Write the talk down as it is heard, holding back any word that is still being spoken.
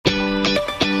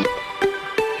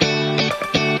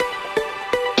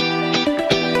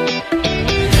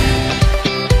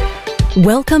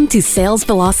Welcome to Sales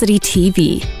Velocity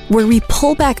TV, where we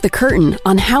pull back the curtain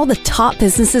on how the top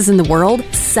businesses in the world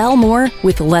sell more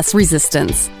with less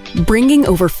resistance. Bringing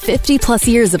over 50 plus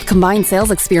years of combined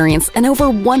sales experience and over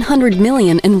 100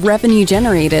 million in revenue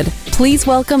generated, please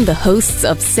welcome the hosts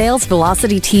of Sales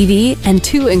Velocity TV and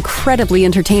two incredibly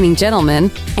entertaining gentlemen,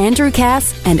 Andrew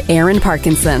Cass and Aaron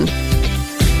Parkinson.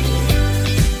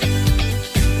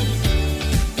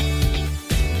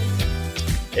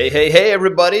 Hey,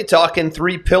 everybody. Talking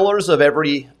three pillars of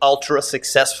every ultra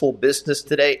successful business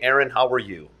today. Aaron, how are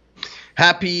you?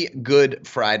 Happy Good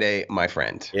Friday, my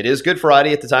friend. It is Good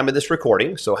Friday at the time of this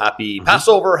recording. So happy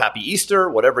Passover, happy Easter,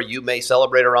 whatever you may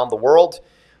celebrate around the world.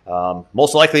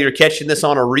 Most likely you're catching this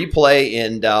on a replay.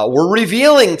 And we're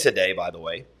revealing today, by the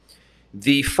way,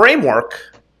 the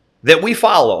framework that we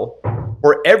follow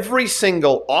for every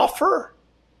single offer,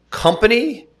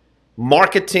 company,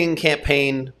 marketing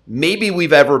campaign maybe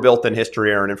we've ever built in history,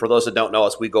 Aaron. And for those that don't know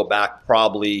us, we go back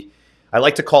probably, I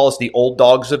like to call us the old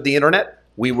dogs of the internet.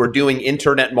 We were doing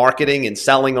internet marketing and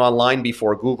selling online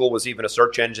before Google was even a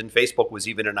search engine, Facebook was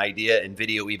even an idea, and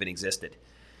video even existed.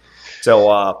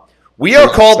 So we are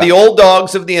called the old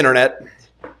dogs of the internet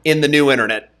in the new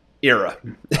internet era,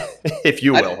 if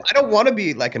you will. I don't want to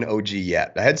be like an OG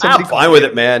yet. I'm fine with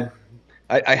it, man.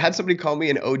 I had somebody call me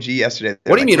an OG yesterday.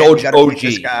 What do you mean OG?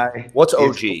 What's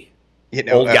OG?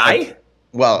 Old guy?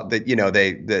 Well,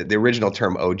 the original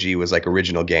term OG was like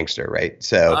original gangster, right?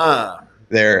 So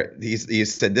he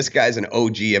said this guy's an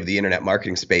OG of the internet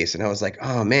marketing space, and I was like,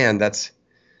 oh man, that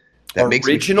makes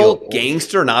me original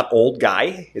gangster, not old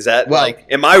guy. Is that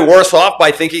am I worse off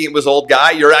by thinking it was old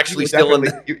guy? You're actually still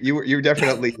in. You're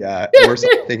definitely worse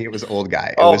off thinking it was old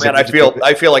guy.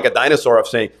 I feel like a dinosaur of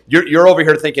saying you're over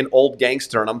here thinking old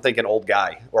gangster, and I'm thinking old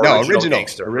guy or original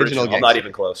gangster. Original gangster. I'm not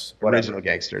even close. Whatever. Original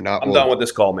gangster. Not. I'm done with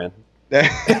this call, man.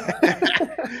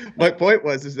 My point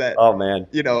is that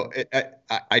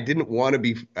I didn't want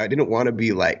to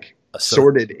be like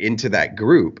sorted into that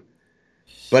group.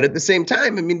 But at the same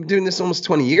time, I mean, doing this almost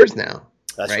 20 years now.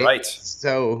 That's right.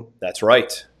 So that's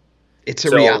right. It's a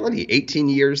reality. 18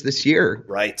 years this year.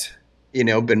 Right.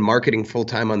 Been marketing full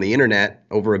time on the internet,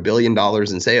 over $1 billion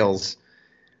in sales.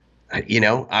 And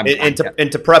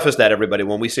to preface that, everybody,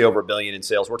 when we say over $1 billion in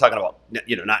sales, we're talking about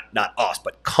not us,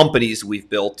 but companies we've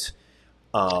built,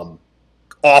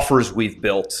 offers we've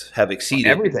built have exceeded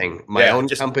everything. My own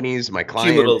companies, my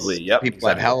clients, people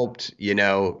I've helped.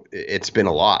 It's been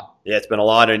a lot. Yeah, it's been a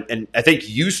lot. And I think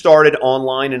you started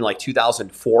online in like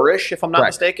 2004-ish, if I'm not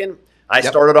mistaken. I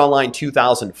started online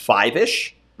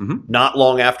 2005-ish, not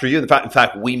long after you. In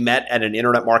fact, we met at an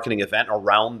internet marketing event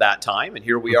around that time. And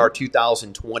here we are,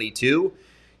 2022,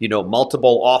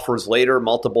 multiple offers later,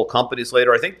 multiple companies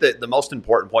later. I think that the most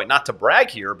important point, not to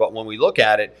brag here, but when we look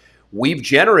at it, we've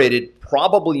generated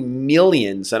probably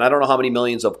millions, and I don't know how many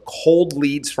millions of cold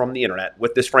leads from the internet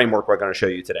with this framework we're going to show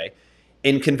you today,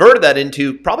 and converted that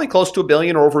into probably close to $1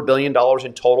 billion or over $1 billion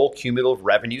in total cumulative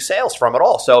revenue sales from it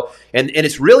all. So, and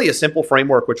it's really a simple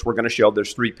framework, which we're going to show.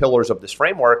 There's three pillars of this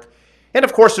framework. And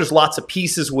of course, there's lots of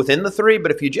pieces within the three, but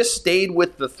if you just stayed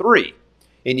with the three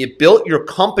and you built your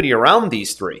company around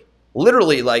these three,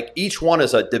 literally like each one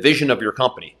is a division of your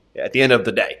company at the end of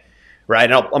the day,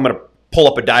 right? And I'm going to pull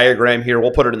up a diagram here.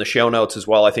 We'll put it in the show notes as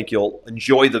well. I think you'll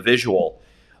enjoy the visual.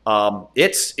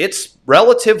 It's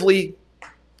relatively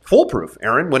foolproof,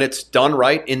 Aaron, when it's done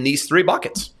right in these three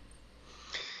buckets.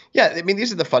 Yeah, I mean,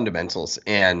 these are the fundamentals.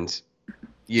 And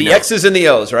the X's and the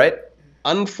O's, right?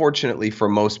 Unfortunately, for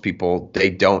most people, they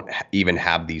don't even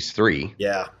have these three.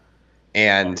 Yeah.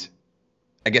 And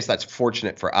I guess that's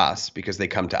fortunate for us because they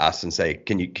come to us and say,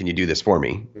 can you do this for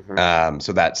me?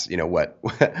 So that's, what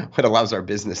allows our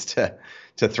business to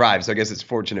thrive. So I guess it's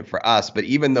fortunate for us. But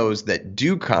even those that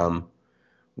do come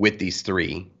with these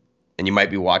three, and you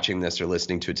might be watching this or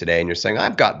listening to it today and you're saying,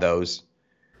 I've got those.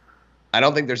 I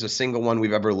don't think there's a single one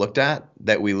we've ever looked at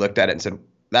that we looked at it and said,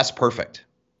 that's perfect.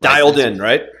 Dialed in,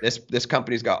 right? This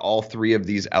company's got all three of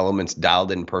these elements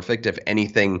dialed in perfect. If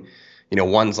anything,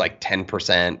 one's like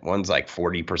 10%, one's like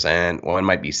 40%, one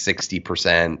might be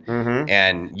 60%.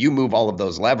 And you move all of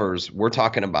those levers, we're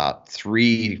talking about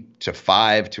 3 to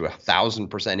 5 to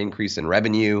 1,000% increase in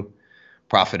revenue,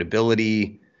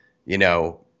 profitability,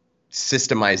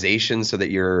 systemization so that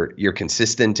you're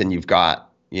consistent and you've got,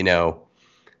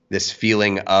 this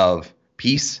feeling of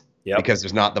peace because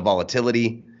there's not the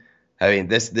volatility. I mean,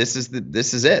 this is it.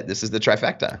 This is the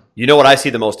trifecta. You know what I see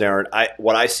the most, Aaron?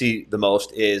 What I see the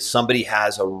most is somebody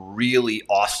has a really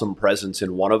awesome presence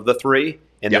in one of the three,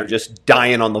 and they're just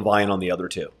dying on the vine on the other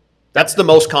two. That's the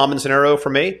most common scenario for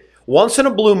me. Once in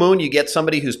a blue moon, you get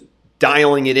somebody who's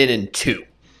dialing it in two.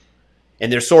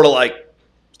 And they're sort of like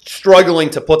struggling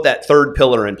to put that third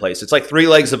pillar in place. It's like three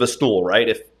legs of a stool, right?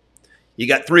 If you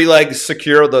got three legs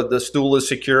secure, the stool is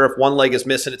secure. If one leg is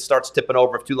missing, it starts tipping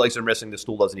over. If two legs are missing, the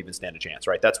stool doesn't even stand a chance,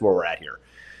 right? That's where we're at here.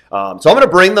 So I'm going to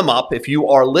bring them up. If you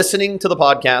are listening to the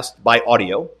podcast by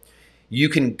audio, you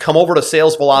can come over to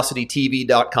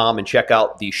salesvelocitytv.com and check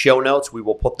out the show notes. We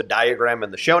will put the diagram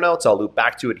in the show notes. I'll loop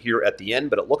back to it here at the end,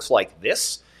 but it looks like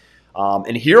this.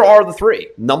 And here are the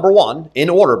three. Number one, in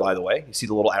order, by the way, you see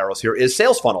the little arrows here, is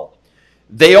Sales Funnel.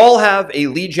 They all have a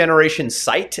lead generation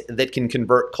site that can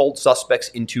convert cold suspects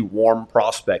into warm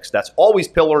prospects. That's always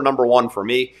pillar number one for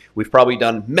me. We've probably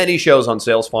done many shows on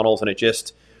sales funnels, and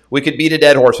we could beat a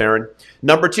dead horse, Aaron.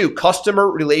 Number two, customer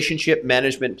relationship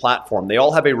management platform. They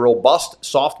all have a robust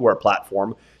software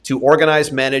platform to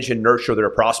organize, manage, and nurture their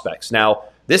prospects. Now,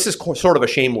 this is sort of a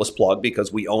shameless plug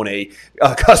because we own a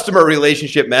customer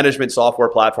relationship management software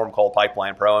platform called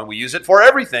Pipeline Pro, and we use it for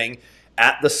everything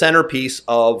at the centerpiece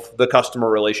of the customer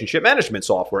relationship management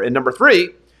software. And number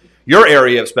three, your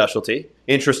area of specialty,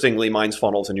 interestingly, mine's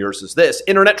funnels and yours is this,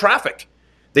 internet traffic.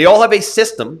 They all have a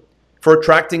system for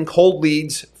attracting cold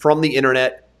leads from the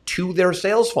internet to their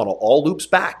sales funnel. All loops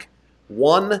back.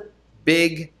 One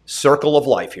big circle of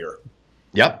life here.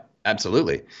 Yep,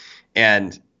 absolutely.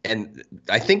 And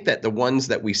I think that the ones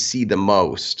that we see the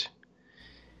most,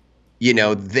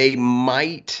 they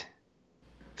might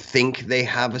think they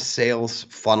have a sales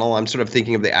funnel. I'm sort of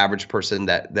thinking of the average person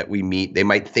that we meet. They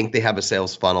might think they have a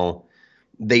sales funnel.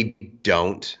 They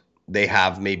don't. They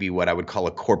have maybe what I would call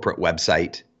a corporate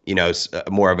website,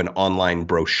 more of an online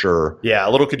brochure. Yeah, a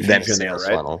little confusion there,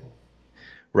 right? Funnel,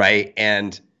 right?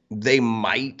 And they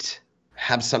might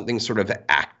have something sort of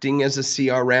acting as a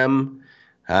CRM.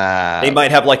 They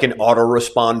might have like an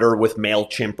autoresponder with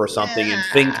MailChimp or something and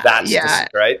think that's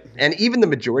right. And even the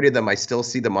majority of them, I still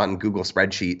see them on Google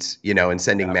spreadsheets, and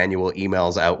sending manual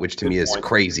emails out, which to me is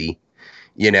crazy,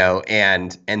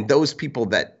 and those people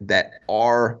that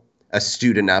are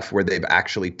astute enough where they've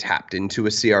actually tapped into a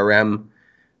CRM,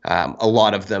 a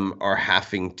lot of them are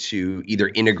having to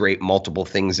either integrate multiple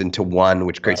things into one,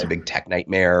 which creates a big tech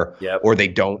nightmare, or they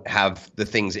don't have the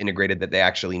things integrated that they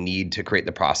actually need to create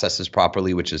the processes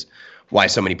properly, which is why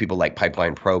so many people like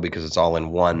Pipeline Pro, because it's all in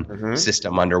one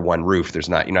system under one roof. You're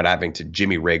not having to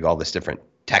jimmy rig all this different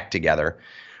tech together,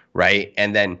 right?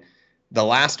 And then the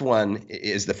last one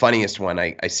is the funniest one.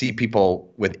 I see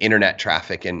people with internet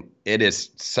traffic, and it is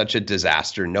such a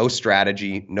disaster. No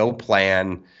strategy, no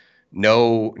plan,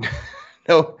 no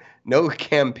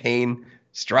campaign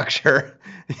structure.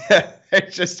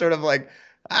 It's just sort of like,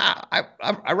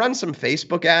 I run some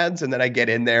Facebook ads and then I get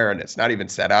in there and it's not even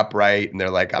set up right. And they're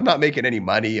like, I'm not making any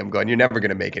money. I'm going, you're never going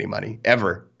to make any money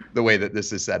ever the way that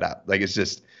this is set up. Like it's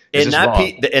just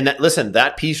wrong.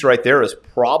 That piece right there is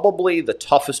probably the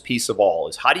toughest piece of all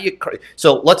is how do you,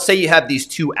 so let's say you have these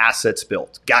two assets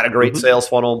built, got a great sales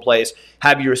funnel in place,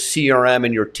 have your CRM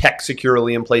and your tech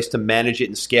securely in place to manage it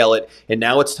and scale it. And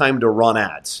now it's time to run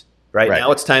ads, right?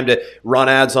 Now it's time to run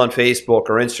ads on Facebook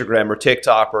or Instagram or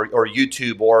TikTok or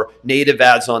YouTube or native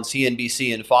ads on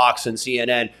CNBC and Fox and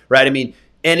CNN, right? I mean,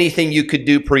 anything you could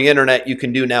do pre-internet, you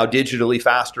can do now digitally,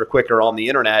 faster, quicker on the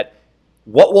internet.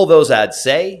 What will those ads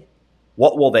say?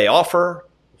 What will they offer?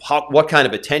 What kind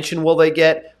of attention will they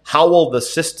get? How will the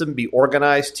system be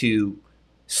organized to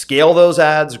scale those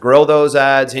ads, grow those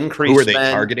ads, increase spend? Who are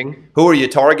they targeting? Who are you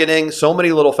targeting? So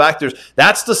many little factors.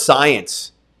 That's the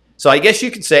science. So I guess you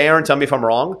could say, Aaron, tell me if I'm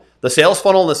wrong, the sales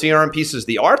funnel and the CRM piece is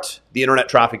the art, the internet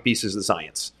traffic piece is the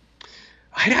science.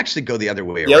 I'd actually go the other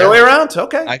way around. The other way around?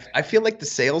 Okay. I feel like the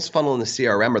sales funnel and the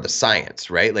CRM are the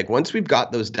science, right? Like once we've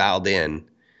got those dialed in,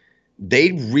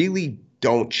 they really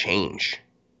don't change,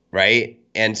 right?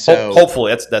 And so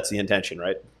hopefully that's the intention,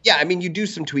 right? Yeah, I mean, you do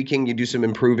some tweaking, you do some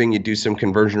improving, you do some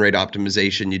conversion rate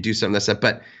optimization, you do some of that stuff.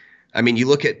 But I mean, you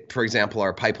look at, for example,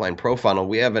 our Pipeline Pro funnel,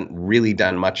 we haven't really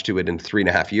done much to it in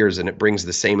 3.5 years, and it brings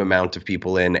the same amount of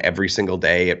people in every single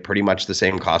day at pretty much the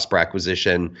same cost per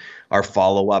acquisition. Our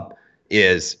follow-up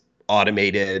is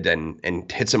automated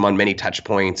and hits them on many touch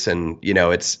points, and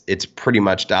it's pretty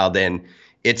much dialed in.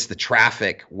 It's the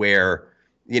traffic where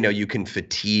you can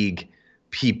fatigue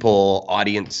people,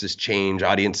 audiences change,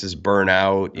 audiences burn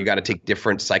out. You got to take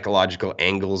different psychological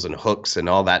angles and hooks and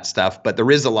all that stuff. But there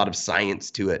is a lot of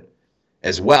science to it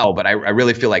as well. But I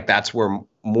really feel like that's where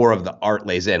more of the art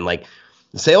lays in. Like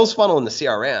the sales funnel and the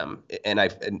CRM,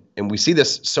 and we see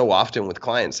this so often with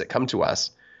clients that come to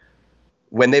us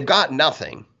when they've got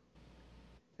nothing,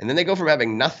 and then they go from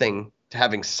having nothing to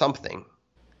having something.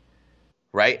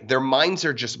 Right? Their minds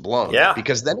are just blown. Yeah.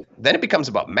 Because then it becomes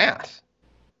about math,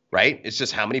 right? It's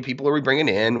just how many people are we bringing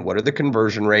in? What are the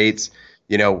conversion rates?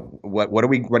 You know, what are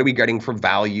we getting for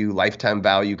value, lifetime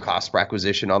value, cost per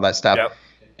acquisition, all that stuff.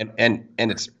 Yep. And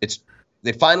it's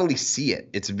they finally see it.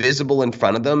 It's visible in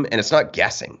front of them, and it's not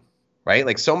guessing, right?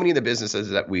 Like so many of the businesses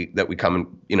that we come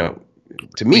and, you know,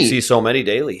 to meet. We see so many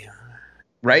daily.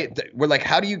 Right? We're like,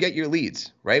 how do you get your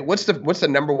leads? Right? What's the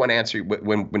number one answer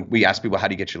when we ask people, how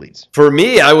do you get your leads? For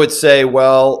me, I would say,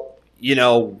 well, you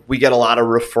know, we get a lot of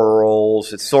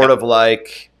referrals. It's sort of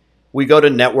like we go to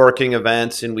networking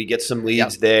events and we get some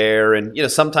leads there. And, you know,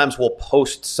 sometimes we'll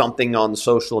post something on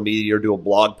social media or do a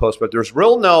blog post, but there's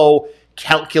no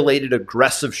calculated,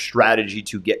 aggressive strategy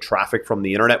to get traffic from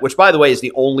the internet, which, by the way, is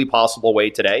the only possible way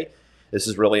today. This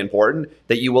is really important,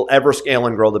 that you will ever scale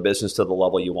and grow the business to the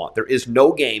level you want. There is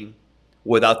no game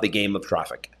without the game of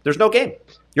traffic. There's no game.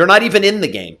 You're not even in the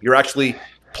game. You're actually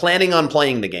planning on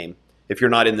playing the game if you're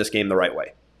not in this game the right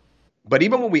way. But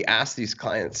even when we ask these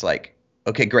clients, like,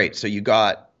 okay, great. So you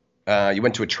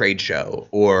went to a trade show,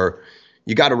 or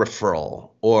you got a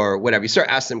referral, or whatever. You start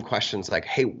asking them questions like,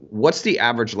 hey, what's the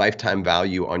average lifetime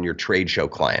value on your trade show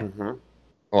client? Mm-hmm.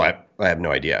 Oh, I have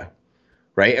no idea.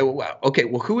 Right? Okay,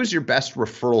 well, who is your best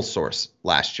referral source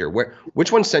last year?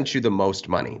 Which one sent you the most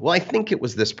money? Well, I think it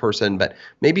was this person, but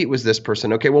maybe it was this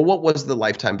person. Okay, well, what was the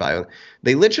lifetime value?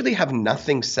 They literally have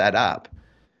nothing set up.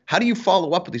 How do you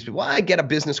follow up with these people? Well, I get a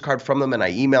business card from them and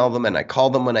I email them and I call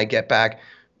them when I get back.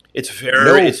 It's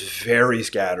very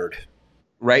scattered.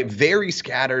 Right? Very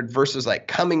scattered versus like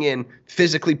coming in,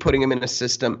 physically putting them in a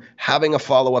system, having a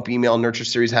follow-up email nurture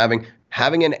series, having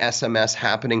an SMS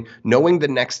happening, knowing the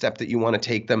next step that you want to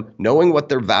take them, knowing what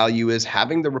their value is,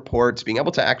 having the reports, being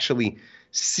able to actually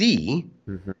see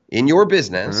in your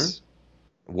business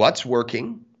what's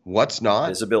working, what's not,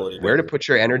 visibility, where to put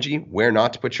your energy, where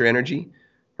not to put your energy,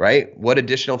 right? What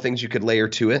additional things you could layer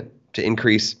to it to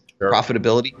increase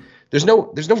profitability. There's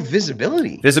no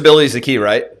visibility. Visibility is the key,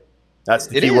 right? That's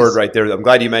the key word right there. I'm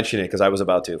glad you mentioned it because I was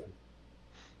about to.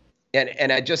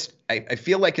 And I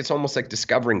feel like it's almost like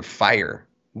discovering fire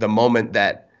the moment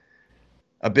that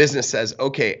a business says,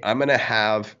 okay, I'm going to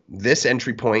have this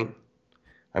entry point.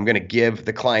 I'm going to give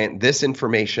the client this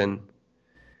information.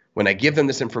 When I give them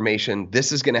this information,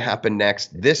 this is going to happen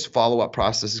next. This follow-up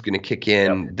process is going to kick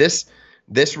in. Yep.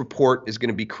 This report is going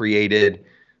to be created.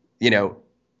 You know,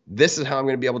 this is how I'm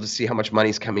going to be able to see how much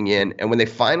money's coming in. And when they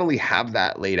finally have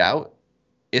that laid out,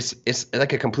 it's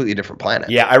like a completely different planet.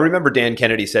 Yeah, I remember Dan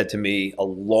Kennedy said to me a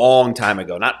long time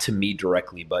ago, not to me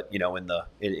directly, but you know,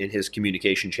 in his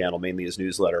communication channel, mainly his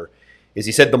newsletter, is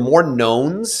he said the more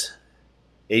knowns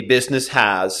a business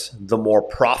has, the more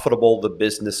profitable the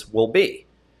business will be.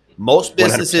 Most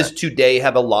businesses 100%. Today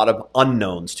have a lot of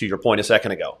unknowns, to your point a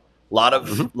second ago. A lot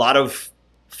of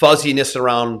fuzziness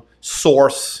around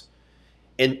source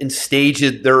and stage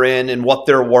they're in and what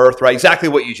they're worth, right? Exactly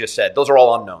what you just said. Those are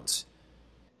all unknowns.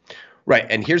 Right.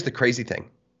 And here's the crazy thing.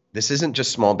 This isn't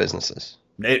just small businesses.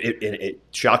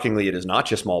 Shockingly, it is not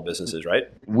just small businesses, right?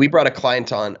 We brought a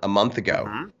client on a month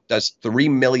ago, does $3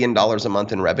 million a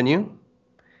month in revenue,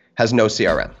 has no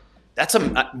CRM.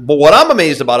 But what I'm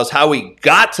amazed about is how we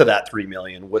got to that $3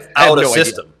 million without a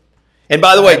system. Idea. And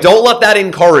by the way, don't let that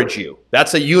encourage you.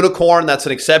 That's a unicorn. That's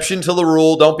an exception to the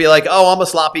rule. Don't be like, oh, I'm a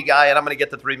sloppy guy and I'm going to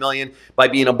get the $3 million by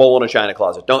being a bull in a china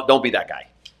closet. Don't be that guy.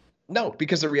 No,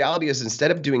 because the reality is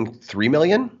instead of doing $3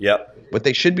 million, what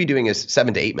they should be doing is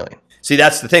 $7 to $8 million. See,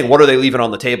 that's the thing. What are they leaving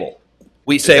on the table?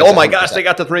 We say, oh my gosh, they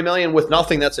got to $3 million with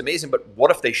nothing. That's amazing. But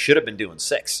what if they should have been doing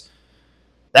 $6 million?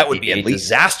 That would be a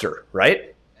disaster,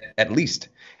 right? At least.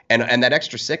 And that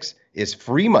extra $6 million is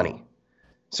free money.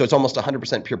 So it's almost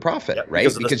 100% pure profit, right?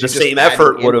 Because the same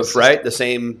effort would have, right? The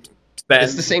same spend.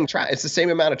 It's the same it's the same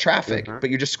amount of traffic, but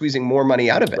you're just squeezing more money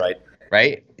out of it.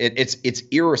 Right? It's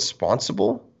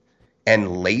irresponsible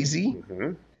and lazy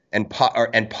and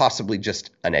possibly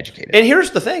just uneducated. And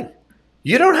here's the thing.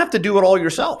 You don't have to do it all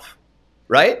yourself,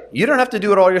 right? You don't have to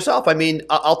do it all yourself. I mean,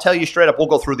 I'll tell you straight up, we'll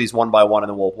go through these one by one and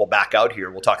then we'll back out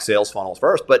here. We'll talk sales funnels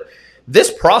first. But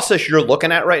this process you're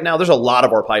looking at right now, there's a lot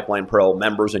of our Pipeline Pro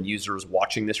members and users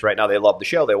watching this right now. They love the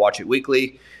show. They watch it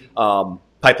weekly.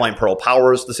 Pipeline Pro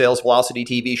powers the Sales Velocity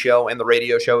TV show and the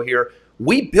radio show here.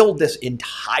 We build this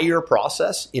entire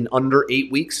process in under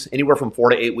 8 weeks, anywhere from 4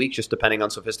 to 8 weeks, just depending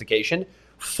on sophistication,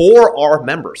 for our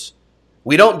members.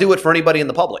 We don't do it for anybody in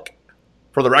the public,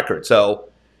 for the record. So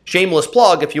shameless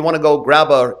plug, if you want to go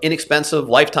grab an inexpensive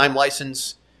lifetime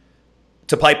license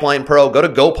to Pipeline Pro, go to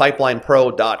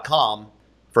gopipelinepro.com.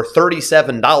 For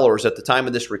 $37 at the time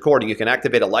of this recording, you can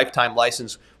activate a lifetime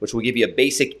license, which will give you a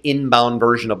basic inbound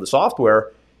version of the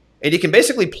software. And you can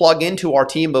basically plug into our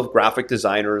team of graphic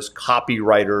designers,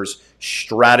 copywriters,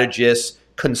 strategists,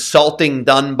 consulting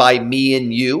done by me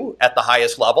and you at the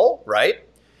highest level, right?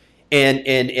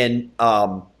 And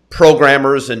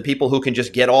programmers and people who can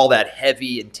just get all that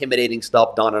heavy, intimidating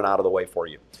stuff done and out of the way for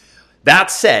you.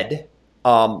 That said,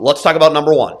 let's talk about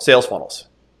number one, sales funnels,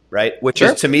 right? Which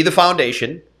is, to me, the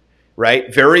foundation,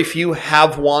 right? Very few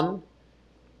have one.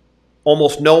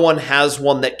 Almost no one has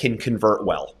one that can convert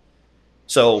well.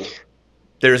 So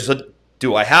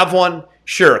do I have one?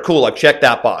 Sure, cool, I've checked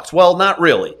that box. Well, not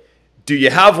really. Do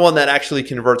you have one that actually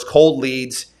converts cold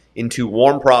leads into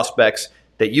warm prospects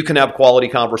that you can have quality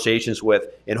conversations with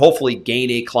and hopefully gain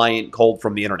a client cold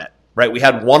from the internet, right? We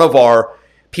had one of our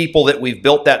people that we've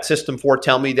built that system for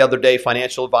tell me the other day,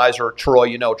 financial advisor, Troy,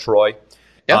 you know Troy.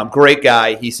 Yep. Great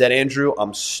guy. He said, Andrew,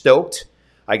 I'm stoked.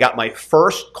 I got my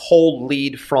first cold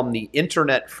lead from the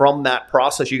internet from that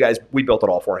process. You guys, we built it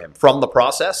all for him. From the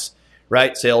process,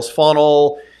 right? Sales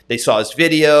funnel. They saw his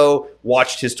video,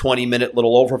 watched his 20-minute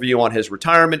little overview on his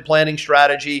retirement planning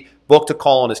strategy, booked a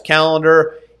call on his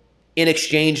calendar. In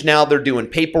exchange, now they're doing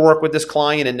paperwork with this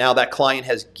client, and now that client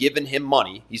has given him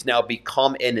money. He's now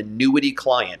become an annuity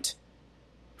client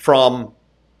from,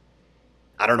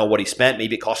 I don't know what he spent.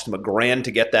 Maybe it cost him $1,000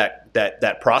 to get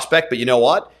that prospect. But you know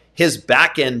what? His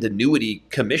back-end annuity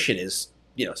commission is,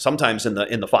 sometimes in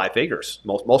the five figures,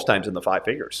 most times in the five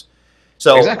figures.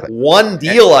 So one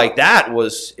deal like that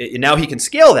was, now he can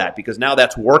scale that because now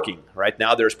that's working, right?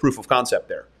 Now there's proof of concept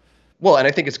there. Well, and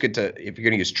I think it's good to, if you're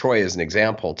going to use Troy as an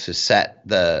example, to set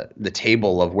the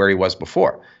table of where he was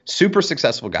before. Super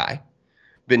successful guy,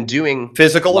 been doing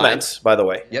physical events, by the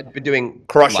way. Yeah, been doing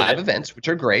live events, which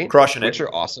are great, which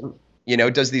are awesome.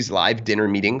 Does these live dinner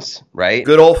meetings, right?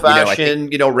 Good old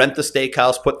fashioned, rent the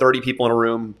steakhouse, put 30 people in a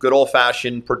room. Good old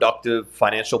fashioned, productive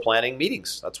financial planning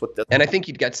meetings. That's what. And I think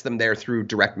he gets them there through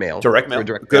direct mail. Direct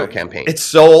mail campaign. It's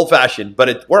so old fashioned, but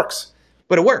it works.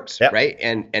 But it works, right?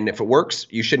 And if it works,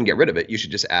 you shouldn't get rid of it. You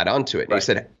should just add on to it. And he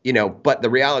said, but the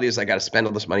reality is I got to spend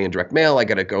all this money in direct mail. I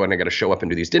got to go and I got to show up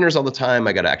and do these dinners all the time.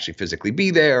 I got to actually physically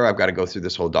be there. I've got to go through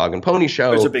this whole dog and pony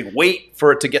show. There's a big wait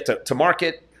for it to get to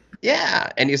market. Yeah.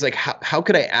 And he's like, how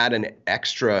could I add an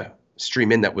extra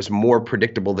stream in that was more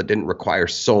predictable, that didn't require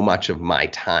so much of my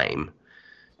time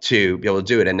to be able to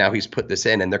do it? And now he's put this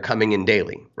in and they're coming in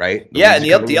daily, right? And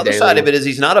the other side of it is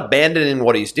he's not abandoning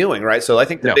what he's doing, right? So I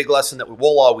think the big lesson that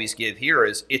we'll always give here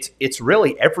is it's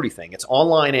really everything. It's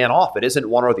online and off. It isn't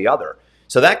one or the other.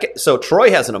 So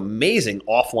Troy has an amazing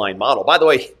offline model. By the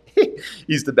way,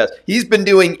 he's the best. He's been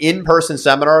doing in-person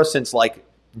seminars since like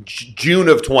June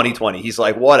of 2020. He's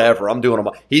like, whatever, I'm doing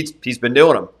them. He's been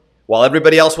doing them. While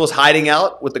everybody else was hiding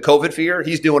out with the COVID fear,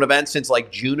 he's doing events since like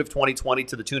June of 2020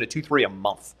 to the tune of 2-3 a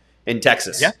month in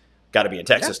Texas. Yeah. Got to be in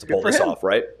Texas to pull this off,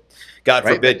 right? God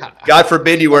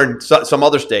forbid you were in some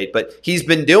other state. But he's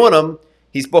been doing them.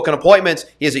 He's booking appointments.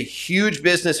 He has a huge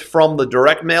business from the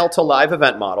direct mail to live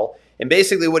event model. And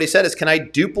basically what he said is, can I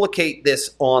duplicate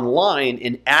this online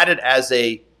and add it as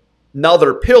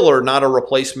another pillar, not a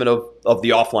replacement of the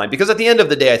offline? Because at the end of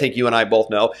the day, I think you and I both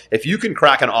know, if you can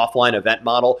crack an offline event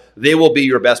model, they will be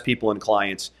your best people and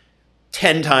clients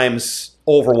 10 times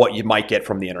over what you might get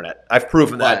from the internet. I've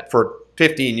proven that for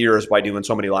 15 years by doing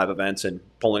so many live events and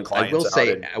pulling clients.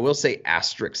 I will say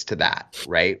asterisk to that,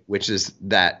 right? Which is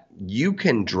that you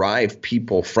can drive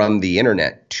people from the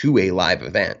internet to a live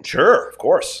event. Sure, of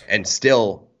course. And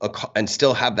still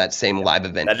have that same live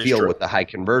event feel with the high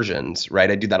conversions, right?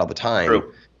 I do that all the time.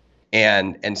 True.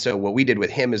 And so what we did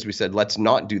with him is we said, let's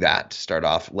not do that to start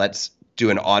off. Let's do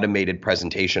an automated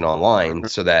presentation online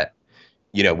so that,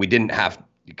 we didn't have,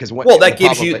 because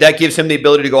that gives him the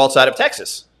ability to go outside of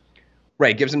Texas.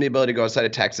 Right. It gives them the ability to go outside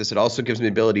of Texas. It also gives them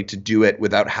the ability to do it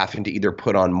without having to either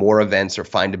put on more events or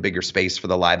find a bigger space for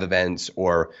the live events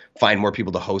or find more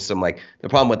people to host them. Like, the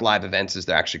problem with live events is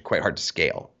they're actually quite hard to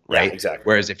scale, right? Yeah, exactly.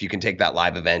 Whereas if you can take that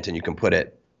live event and you can put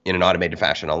it in an automated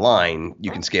fashion online, you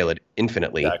can scale it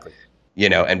infinitely,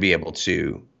 and be able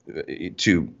to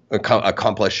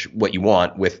accomplish what you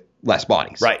want with less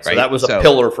bodies. Right. So that was a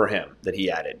pillar for him that he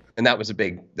added. And that was a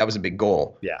big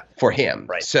goal for him.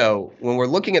 Right. So when we're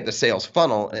looking at the sales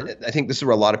funnel, I think this is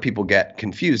where a lot of people get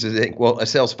confused. Is they think, well, a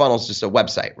sales funnel is just a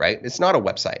website, right? It's not a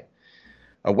website.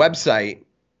 A website,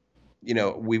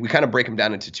 we kind of break them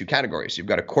down into two categories. You've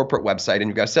got a corporate website and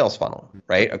you've got a sales funnel,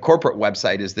 right? A corporate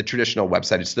website is the traditional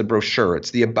website. It's the brochure. It's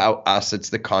the about us. It's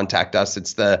the contact us.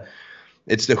 It's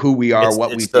the who we are,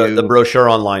 what we do. The brochure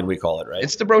online, we call it, right?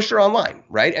 It's the brochure online,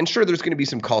 right? And sure, there's going to be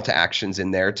some call to actions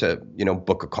in there to,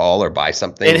 book a call or buy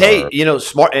something. And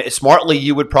smartly,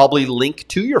 you would probably link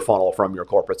to your funnel from your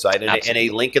corporate site and a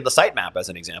link in the sitemap as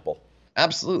an example.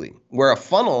 Absolutely. Where a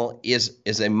funnel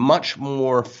is a much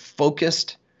more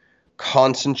focused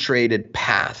concentrated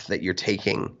path that you're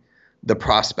taking the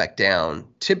prospect down,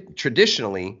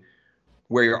 traditionally,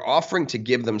 where you're offering to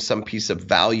give them some piece of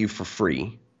value for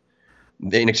free.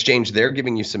 In exchange, they're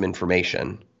giving you some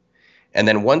information. And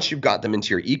then once you've got them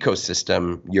into your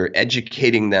ecosystem, you're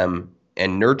educating them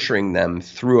and nurturing them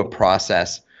through a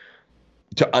process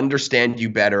to understand you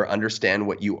better, understand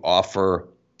what you offer,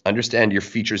 understand your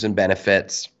features and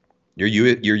benefits, your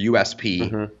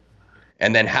USP,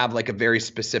 and then have like a very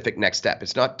specific next step.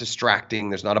 It's not distracting.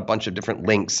 There's not a bunch of different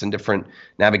links and different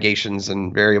navigations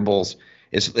and variables.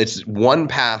 It's one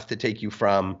path to take you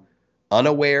from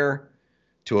unaware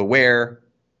to aware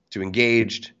to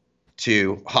engaged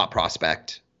to hot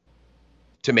prospect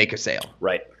to make a sale.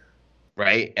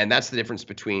 Right. And that's the difference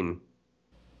between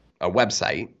a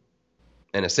website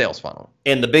and a sales funnel.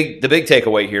 And the big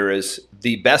takeaway here is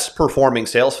the best performing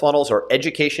sales funnels are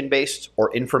education-based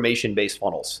or information-based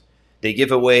funnels. They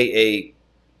give away a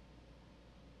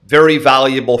very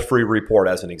valuable free report,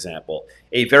 as an example,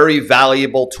 a very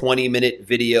valuable 20-minute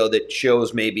video that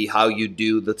shows maybe how you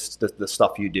do the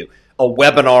stuff you do. A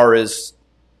webinar is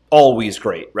always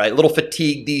great, right? A little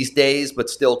fatigued these days, but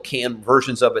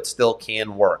versions of it still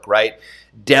can work, right?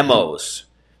 Demos,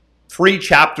 free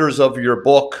chapters of your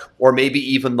book, or maybe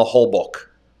even the whole book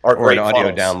are great. Or an audio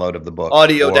funnels. Download of the book.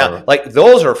 Like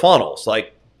those are funnels.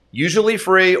 Like usually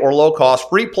free or low cost.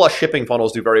 Free plus shipping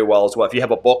funnels do very well as well. If you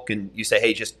have a book and you say,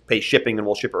 hey, just pay shipping and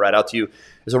we'll ship it right out to you,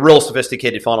 it's a real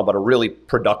sophisticated funnel, but a really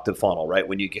productive funnel, right?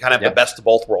 When you kind of have the best of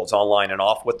both worlds, online and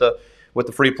off with the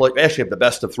free play. Actually, you have the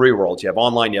best of three worlds. You have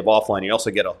online, you have offline.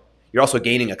 You're also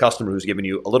gaining a customer who's giving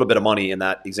you a little bit of money in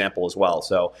that example as well.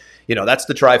 So, that's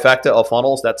the trifecta of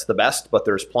funnels. That's the best, but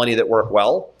there's plenty that work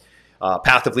well.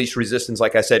 Path of least resistance,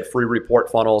 like I said, free report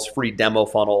funnels, free demo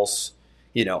funnels,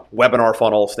 webinar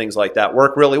funnels, things like that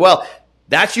work really well.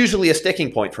 That's usually a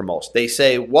sticking point for most. They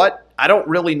say, I don't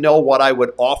really know what I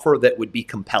would offer that would be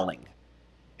compelling.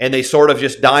 And they sort of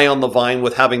just die on the vine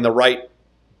with having the right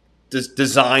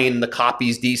design, the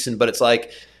copy's decent, but it's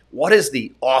like, what is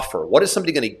the offer? What is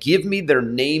somebody going to give me their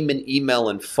name and email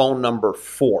and phone number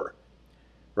for?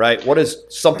 Right? What is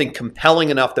something compelling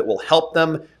enough that will help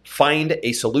them find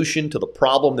a solution to the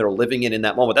problem they're living in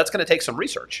that moment? That's going to take some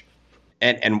research.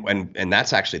 And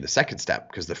that's actually the second step,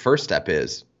 because the first step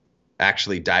is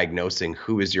actually diagnosing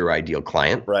who is your ideal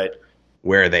client. Right.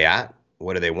 Where are they at?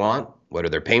 What do they want? What are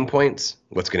their pain points?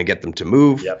 What's going to get them to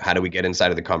move? Yep. How do we get inside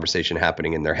of the conversation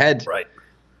happening in their head? Right.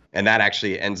 And that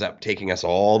actually ends up taking us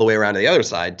all the way around to the other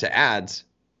side to ads,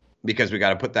 because we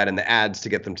got to put that in the ads to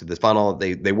get them to the funnel.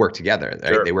 They work together.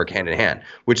 Right? Sure. They work hand in hand,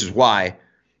 which is why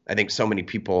I think so many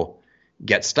people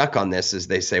get stuck on this, is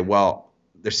they say, well,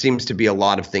 there seems to be a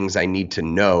lot of things I need to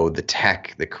know: the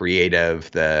tech, the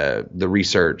creative, the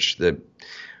research, and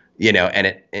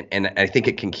I think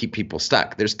it can keep people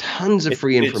stuck. There's tons of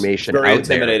free information out there. It's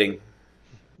very intimidating.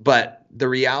 But the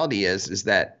reality is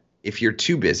that if you're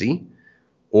too busy,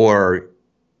 or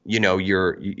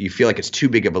you feel like it's too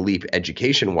big of a leap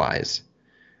education wise,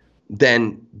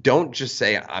 then don't just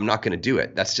say, I'm not going to do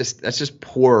it. That's just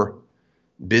poor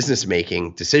business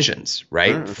making decisions,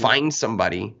 right? Mm-hmm. Find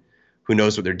somebody who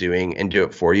knows what they're doing and do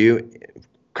it for you.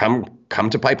 Come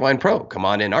to Pipeline Pro, come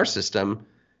on in our system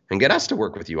and get us to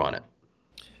work with you on it.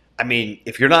 I mean,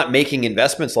 if you're not making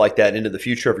investments like that into the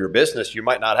future of your business, you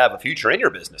might not have a future in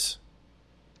your business.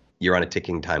 You're on a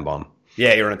ticking time bomb.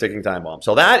 Yeah, you're on a ticking time bomb.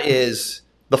 So that is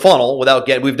the funnel.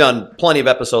 We've done plenty of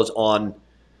episodes on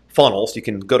funnels. You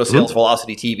can go to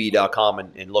salesvelocitytv.com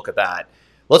and look at that.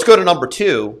 Let's go to number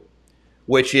 2,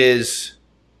 which is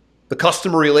the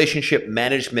customer relationship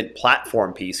management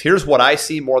platform piece. Here's what I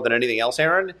see more than anything else,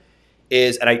 Aaron,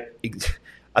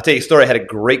 I'll tell you a story. I had a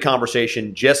great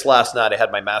conversation just last night. I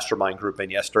had my mastermind group in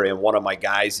yesterday, and one of my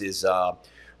guys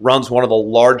runs one of the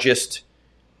largest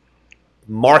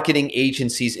marketing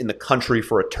agencies in the country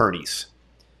for attorneys.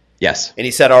 Yes. And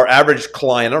he said our average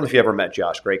client, I don't know if you ever met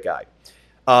Josh, great guy.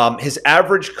 His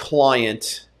average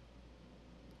client,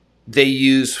 they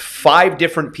use 5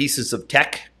 different pieces of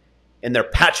tech, and they're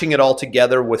patching it all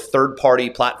together with third-party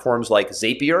platforms like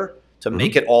Zapier to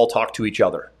make it all talk to each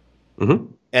other. Mm-hmm.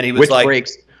 And he was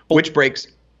which breaks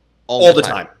all the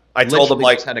time. I told him,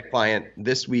 just had a client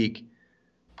this week,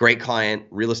 great client,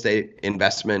 real estate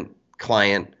investment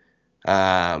client.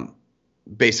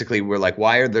 Basically, we're like,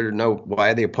 why are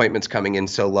the appointments coming in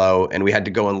so low? And we had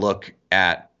to go and look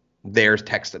at their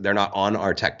tech. They're not on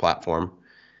our tech platform,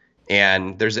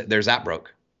 and their app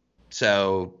broke.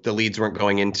 So the leads weren't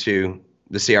going into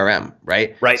the CRM,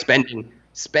 right? Right.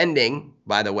 Spending,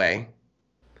 by the way,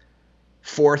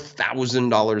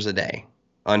 $4,000 a day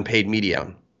on paid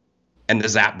media, and the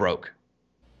Zap broke.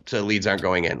 so leads aren't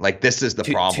going in. Like, this is the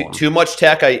problem. Too much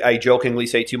tech. I jokingly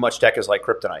say too much tech is like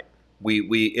kryptonite.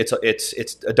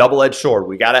 It's a double-edged sword.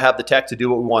 We got to have the tech to do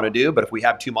what we want to do, but if we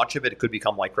have too much of it, it could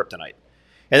become like kryptonite.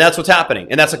 And that's what's happening.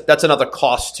 And that's another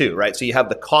cost too, right? So you have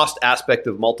the cost aspect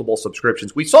of multiple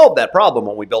subscriptions. We solved that problem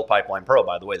when we built Pipeline Pro,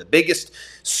 by the way. The biggest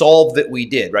solve that we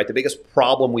did, right? The biggest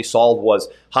problem we solved was,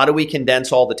 how do we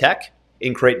condense all the tech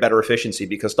and create better efficiency,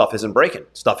 because stuff isn't breaking.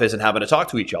 Stuff isn't having to talk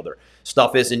to each other.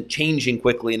 Stuff isn't changing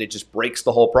quickly, and it just breaks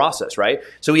the whole process, right?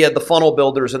 So we had the funnel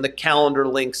builders and the calendar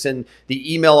links and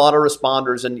the email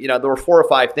autoresponders, and there were 4 or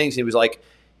 5 things. And he was like,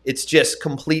 it's just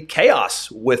complete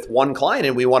chaos with one client,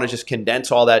 and we want to just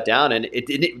condense all that down. And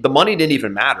the money didn't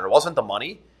even matter. It wasn't the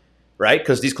money, right?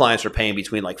 Because these clients are paying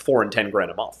between like $4,000 and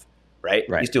 $10,000 a month, right?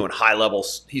 He's doing high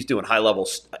levels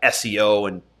SEO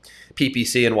and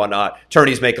PPC and whatnot.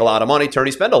 Attorneys make a lot of money.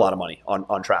 Attorneys spend a lot of money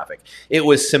on traffic. It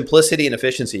was simplicity and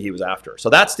efficiency he was after. So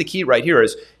that's the key right here,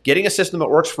 is getting a system that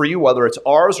works for you, whether it's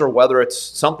ours or whether it's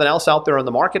something else out there in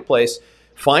the marketplace.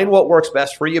 Find what works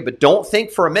best for you, but don't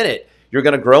think for a minute you're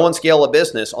going to grow and scale a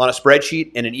business on a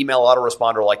spreadsheet and an email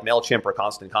autoresponder like MailChimp or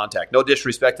Constant Contact. No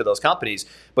disrespect to those companies,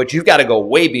 but you've got to go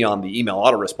way beyond the email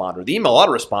autoresponder. The email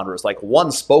autoresponder is like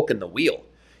one spoke in the wheel.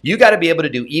 You got to be able to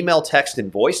do email, text,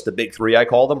 and voice, the big 3 I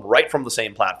call them, right from the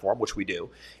same platform, which we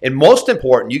do. And most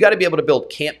important, you got to be able to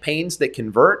build campaigns that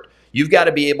convert. You've got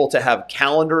to be able to have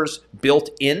calendars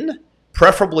built in,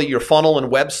 preferably your funnel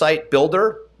and website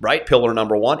builder, right? Pillar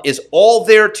number 1 is all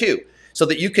there too, so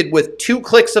that you could, with 2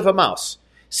 clicks of a mouse,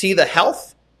 see the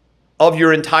health of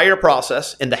your entire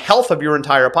process and the health of your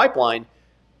entire pipeline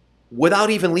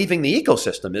without even leaving the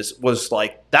ecosystem.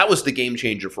 That was the game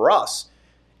changer for us.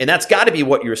 And that's got to be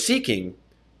what you're seeking.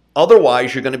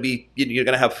 Otherwise, you're going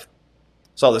to have,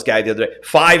 saw this guy the other day,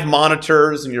 5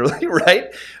 monitors, and you're like, right?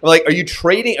 I'm like, are you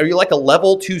trading? Are you like a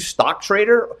level 2 stock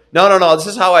trader? No. This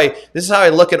is how I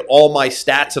look at all my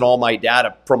stats and all my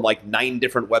data from like 9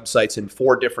 different websites and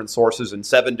 4 different sources and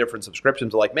 7 different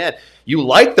subscriptions. Like, man, you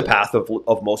like the path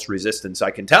of most resistance, I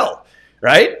can tell,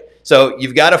 right? So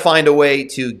you've got to find a way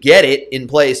to get it in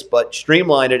place, but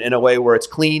streamline it in a way where it's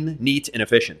clean, neat, and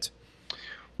efficient.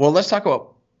 Well, let's talk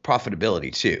about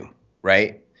profitability too,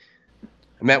 right?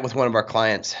 I met with one of our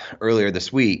clients earlier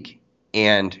this week,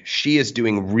 and she is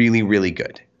doing really, really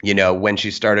good. When she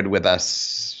started with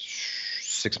us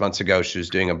 6 months ago, she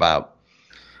was doing about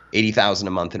 $80,000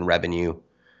 a month in revenue.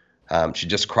 She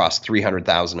just crossed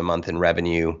 $300,000 a month in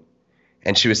revenue.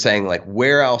 And she was saying, like,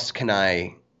 where else can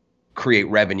I create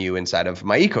revenue inside of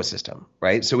my ecosystem,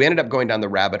 right? So we ended up going down the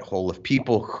rabbit hole of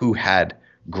people who had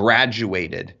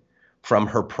graduated from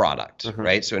her product,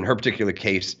 right? So in her particular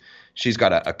case, she's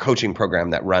got a coaching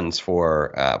program that runs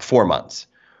for 4 months,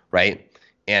 right?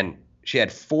 And she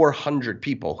had 400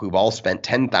 people who've all spent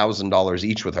 $10,000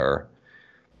 each with her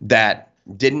that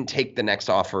didn't take the next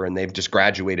offer, and they've just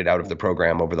graduated out of the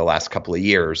program over the last couple of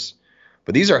years.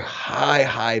 But these are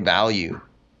high value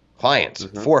clients,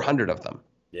 400 of them,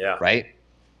 right?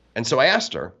 And so I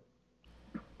asked her,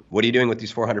 what are you doing with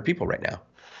these 400 people right now?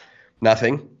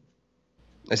 Nothing.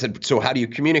 I said, so how do you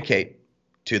communicate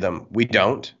to them? We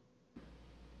don't.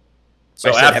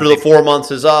 So after the 4 months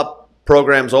is up,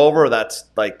 program's over, that's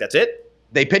it?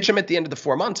 They pitch them at the end of the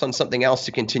 4 months on something else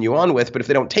to continue on with, but if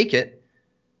they don't take it,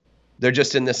 they're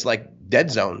just in this like dead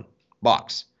zone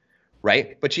box,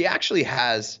 right? But she actually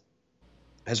has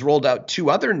rolled out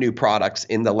 2 other new products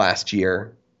in the last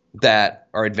year that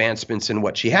are advancements in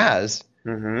what she has.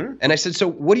 And I said, so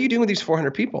what are you doing with these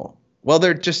 400 people? Well,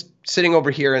 they're just sitting over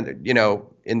here and,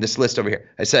 in this list over here.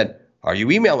 I said, are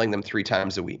you emailing them 3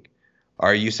 times a week?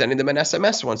 Are you sending them an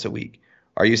SMS once a week?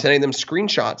 Are you sending them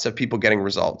screenshots of people getting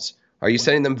results? Are you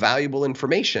sending them valuable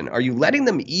information? Are you letting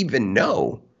them even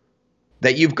know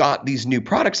that you've got these new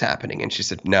products happening? And she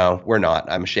said, no, we're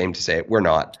not. I'm ashamed to say it. We're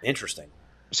not. Interesting.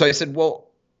 So I said, well,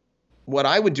 what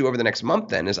I would do over the next month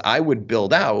then is I would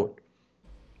build out,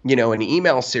 an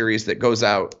email series that goes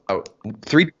out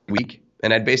 3 times a week.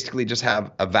 And I'd basically just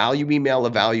have a value email,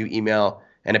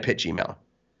 and a pitch email,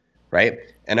 right?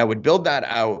 And I would build that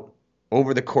out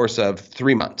over the course of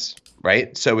 3 months,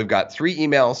 right? So we've got 3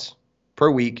 emails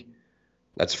per week.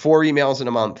 That's 4 emails in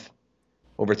a month.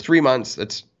 Over 3 months,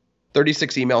 that's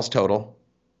 36 emails total,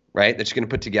 right? That you're going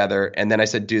to put together. And then I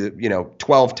said, do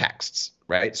 12 texts,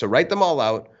 right? So write them all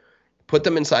out, put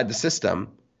them inside the system.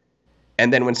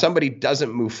 And then when somebody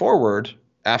doesn't move forward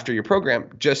after your program,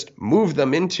 just move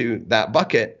them into that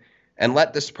bucket and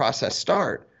let this process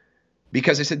start.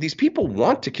 Because I said, these people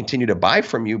want to continue to buy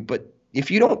from you, but if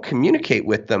you don't communicate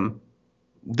with them,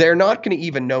 they're not going to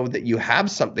even know that you have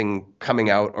something coming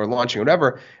out or launching or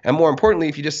whatever. And more importantly,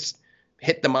 if you just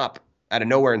hit them up out of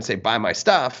nowhere and say, buy my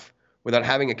stuff without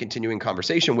having a continuing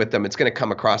conversation with them, it's going to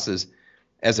come across as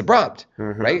abrupt,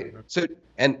 right? So,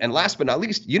 and last but not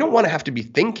least, you don't want to have to be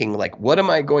thinking like, what am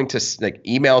I going to like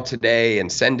email today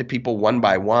and send to people one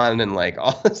by one and like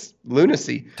all this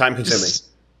lunacy. Time consuming.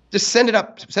 Just set it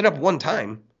up one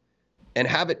time and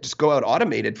have it just go out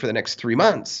automated for the next 3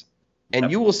 months. And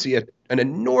you will see an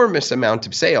enormous amount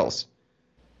of sales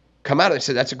come out of it. I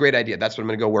said, that's a great idea. That's what I'm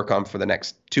going to go work on for the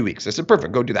next 2 weeks. I said,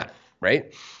 perfect, go do that,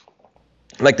 right?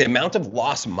 Like the amount of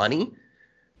lost money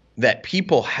that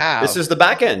people have. This is the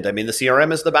back end. I mean, the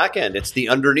CRM is the back end. It's the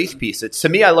underneath piece. It's, to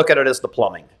me, I look at it as the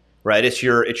plumbing, right? It's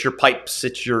your pipes,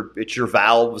 it's your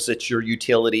valves, it's your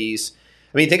utilities.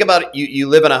 I mean, think about it. You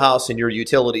live in a house and your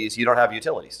utilities, you don't have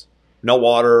utilities. No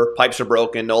water, pipes are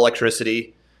broken, no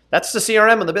electricity. That's the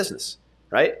CRM in the business,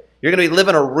 right? You're going to be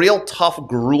living a real tough,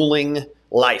 grueling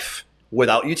life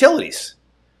without utilities.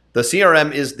 The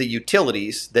CRM is the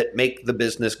utilities that make the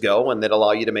business go and that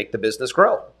allow you to make the business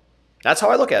grow. That's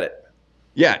how I look at it.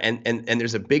 Yeah, and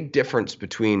there's a big difference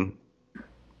between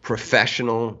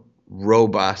professional,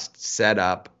 robust, set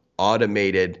up,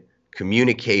 automated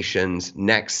communications,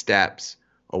 next steps,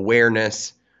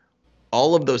 awareness,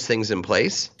 all of those things in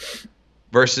place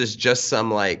versus just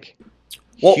some like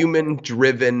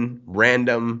human-driven,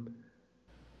 random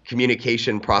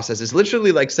communication process. It's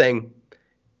literally like saying,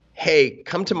 hey,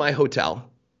 come to my hotel,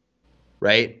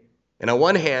 right? And on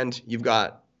one hand, you've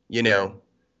got,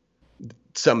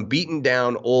 some beaten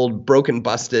down, old, broken,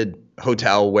 busted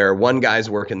hotel where one guy's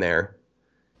working there,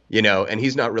 and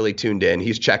he's not really tuned in.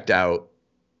 He's checked out.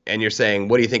 And you're saying,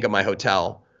 what do you think of my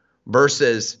hotel?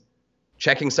 Versus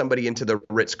checking somebody into the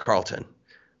Ritz-Carlton,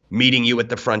 meeting you at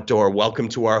the front door. Welcome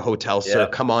to our hotel, sir.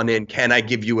 Come on in. Can I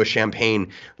give you a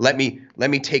champagne? Let me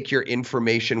take your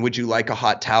information. Would you like a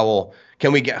hot towel?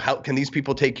 Can these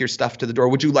people take your stuff to the door?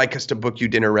 Would you like us to book you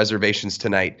dinner reservations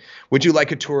tonight? Would you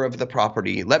like a tour of the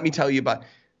property? Let me tell you about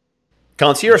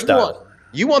concierge style.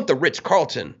 You want the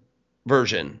Ritz-Carlton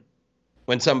version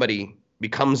when somebody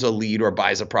becomes a lead or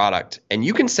buys a product, and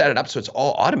you can set it up so it's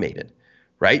all automated,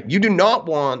 right? You do not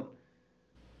want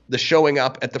the showing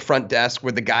up at the front desk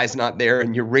where the guy's not there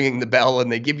and you're ringing the bell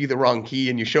and they give you the wrong key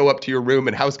and you show up to your room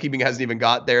and housekeeping hasn't even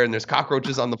got there and there's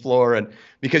cockroaches on the floor, and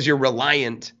because you're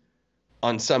reliant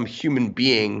on some human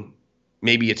being,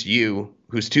 maybe it's you,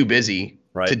 who's too busy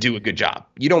to do a good job.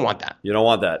 You don't want that. You don't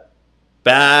want that.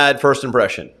 Bad first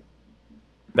impression.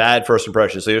 Bad first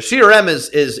impression. So your CRM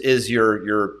is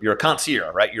your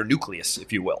concierge, right? Your nucleus,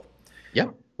 if you will. Yeah.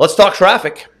 Let's talk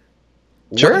traffic.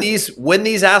 Sure. When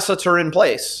these assets are in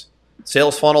place,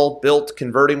 sales funnel built,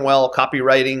 converting well,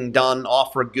 copywriting done,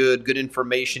 offer good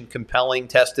information, compelling,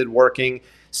 tested, working.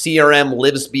 CRM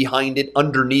lives behind it,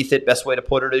 underneath it. Best way to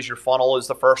put it is your funnel is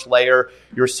the first layer.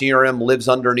 Your CRM lives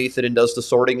underneath it and does the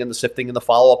sorting and the sifting and the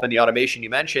follow-up and the automation you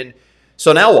mentioned.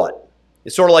 So now what?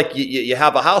 It's sort of like you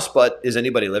have a house, but is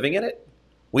anybody living in it?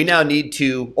 We now need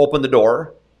to open the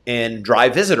door and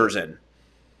drive visitors in.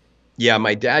 Yeah,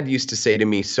 my dad used to say to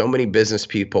me, so many business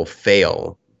people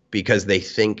fail because they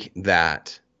think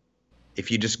that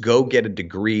if you just go get a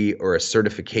degree or a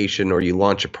certification or you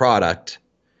launch a product,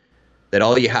 that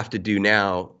all you have to do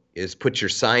now is put your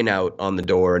sign out on the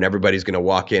door and everybody's going to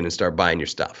walk in and start buying your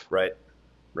stuff. Right.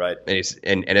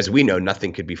 And as we know,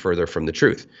 nothing could be further from the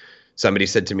truth. Somebody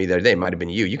said to me the other day, it might have been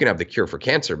you can have the cure for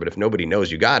cancer, but if nobody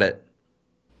knows you got it,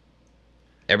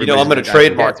 I'm going to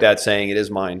trademark that saying. It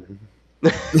is mine.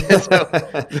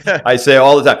 I say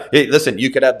all the time, hey, listen, you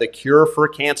could have the cure for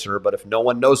cancer, but if no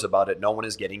one knows about it, no one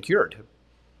is getting cured.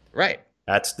 Right.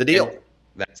 That's the deal. And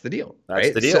that's the deal. That's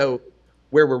right? the deal. So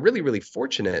where we're really, really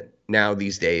fortunate now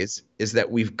these days is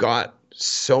that we've got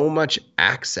so much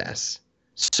access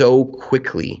so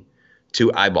quickly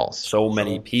to eyeballs. So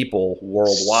many people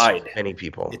worldwide. So many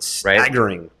people. It's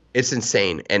staggering. Right? It's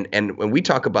insane. And when we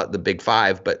talk about the big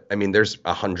five, but I mean, there's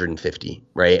 150,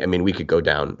 right? I mean, we could go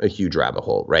down a huge rabbit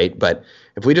hole, right? But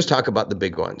if we just talk about the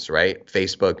big ones, right?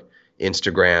 Facebook,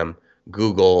 Instagram,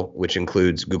 Google, which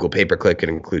includes Google pay-per-click, it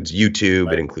includes YouTube,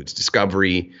 right. It includes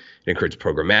discovery, it includes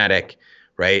programmatic,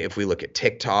 right? If we look at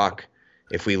TikTok,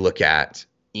 if we look at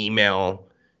email,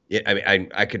 I mean,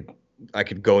 I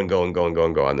could go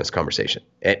on this conversation.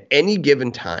 At any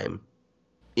given time,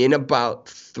 in about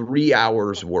 3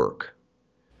 hours work,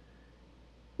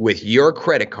 with your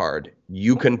credit card,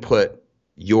 you can put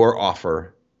your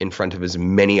offer in front of as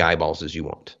many eyeballs as you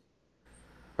want,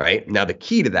 right? Now, the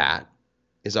key to that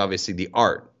is obviously the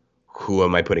art. Who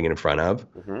am I putting it in front of?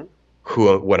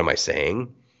 Mm-hmm. What am I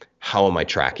saying? How am I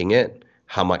tracking it?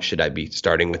 How much should I be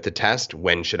starting with the test?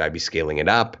 When should I be scaling it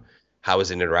up? How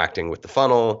is it interacting with the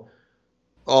funnel?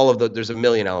 there's a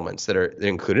million elements that are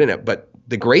included in it. But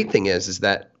the great thing is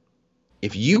that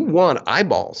if you want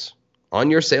eyeballs on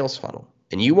your sales funnel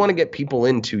and you want to get people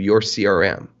into your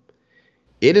CRM,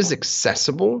 it is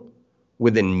accessible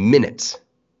within minutes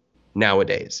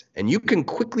nowadays. And you can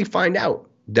quickly find out,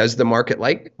 does the market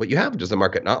like what you have? Does the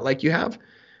market not like you have?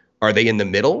 Are they in the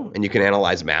middle? And you can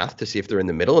analyze math to see if they're in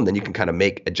the middle. And then you can kind of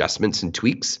make adjustments and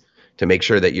tweaks to make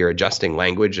sure that you're adjusting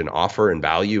language and offer and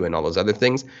value and all those other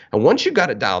things. And once you got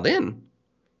it dialed in,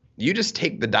 you just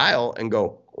take the dial and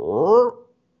go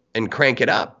and crank it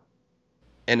up.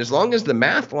 And as long as the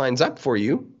math lines up for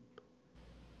you,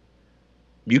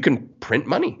 you can print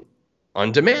money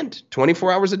on demand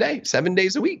 24 hours a day, 7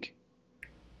 days a week.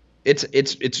 It's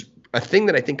a thing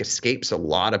that I think escapes a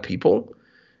lot of people.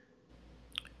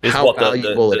 How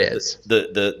valuable it is.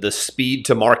 The speed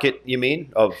to market, you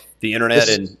mean, of the internet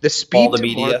and the speed all the to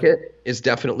media? Market is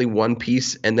definitely one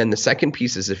piece. And then the second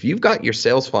piece is if you've got your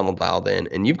sales funnel dialed in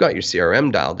and you've got your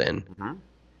CRM dialed in,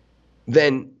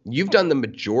 then you've done the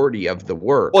majority of the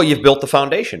work. Well, you've built the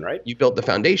foundation, right? You built the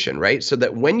foundation, right? So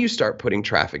that when you start putting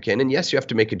traffic in, and yes, you have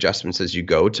to make adjustments as you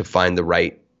go to find the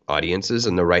right audiences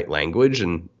and the right language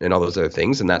and all those other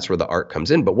things. And that's where the art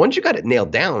comes in. But once you got it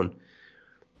nailed down,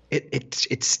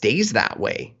 it stays that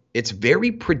way. It's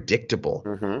very predictable.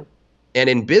 And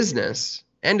in business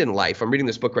and in life, I'm reading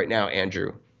this book right now,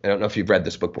 Andrew. I don't know if you've read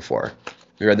this book before.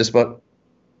 You read this book?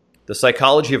 The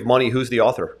Psychology of Money. Who's the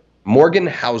author? Morgan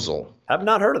Housel. I've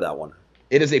not heard of that one.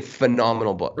 It is a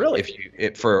phenomenal book. Really?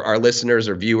 For our listeners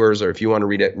or viewers, or if you want to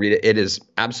read it. It is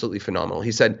absolutely phenomenal.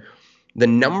 He said, the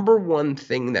number one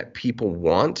thing that people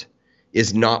want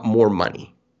is not more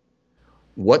money.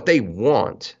 What they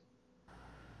want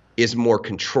is more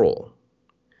control.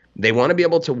 They want to be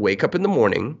able to wake up in the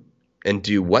morning and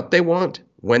do what they want,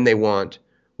 when they want,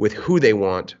 with who they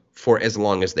want, for as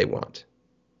long as they want.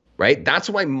 Right? That's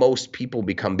why most people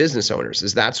become business owners,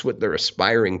 is that's what they're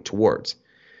aspiring towards.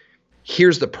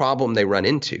 Here's the problem they run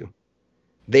into.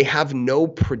 They have no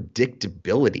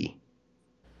predictability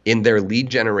in their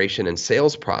lead generation and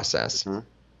sales process,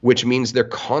 which means they're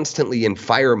constantly in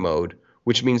fire mode,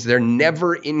 which means they're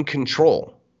never in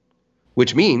control,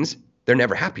 which means they're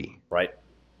never happy. Right.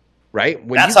 Right?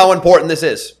 That's how important this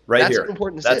is right here.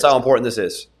 That's how important this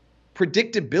is.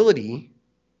 Predictability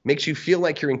makes you feel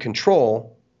like you're in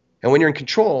control. And when you're in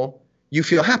control, you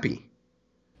feel happy.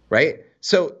 Right?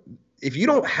 So if you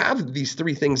don't have these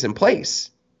three things in place,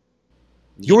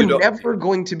 you're never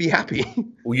going to be happy.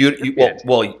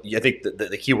 I think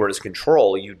the key word is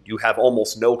control. You have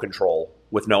almost no control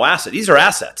with no asset. These are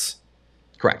assets.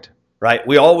 Correct. Right?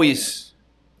 We always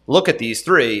look at these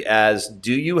three as,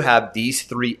 do you have these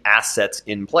three assets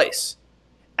in place?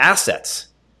 Assets.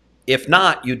 If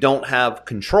not, you don't have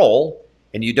control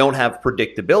and you don't have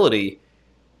predictability.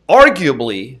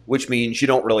 Arguably, which means you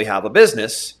don't really have a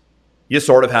business, you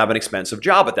sort of have an expensive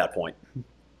job at that point.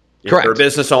 If you're a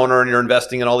business owner and you're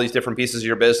investing in all these different pieces of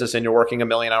your business and you're working 1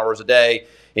 million hours a day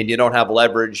and you don't have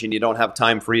leverage and you don't have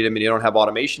time freedom and you don't have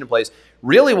automation in place,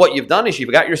 really what you've done is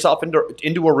you've got yourself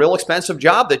into a real expensive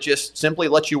job that just simply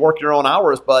lets you work your own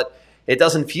hours, but it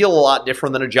doesn't feel a lot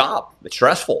different than a job. It's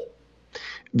stressful.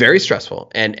 Very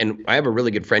stressful. And I have a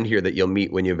really good friend here that you'll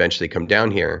meet when you eventually come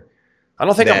down here. I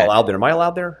don't think I'm allowed there. Am I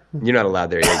allowed there? You're not allowed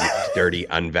there yet, you dirty,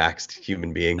 unvaxxed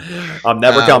human being. I'm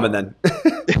never coming then.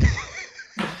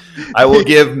 I will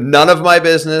give none of my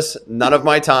business, none of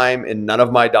my time, and none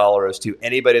of my dollars to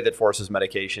anybody that forces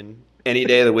medication any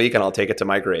day of the week, and I'll take it to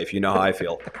my grave. You know how I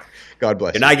feel. God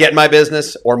bless you. And I get my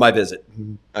business or my visit.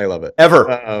 I love it.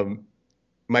 Ever.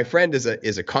 My friend is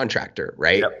a contractor,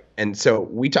 right? Yep. And so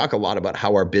we talk a lot about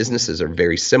how our businesses are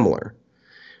very similar,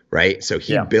 right? So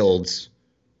he builds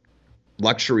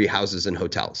luxury houses and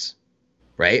hotels,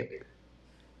 right?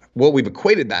 What we've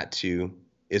equated that to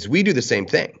is we do the same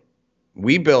thing.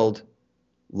 We build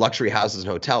luxury houses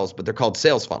and hotels, but they're called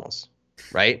sales funnels,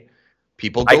 right?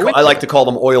 People go I like to call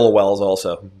them oil wells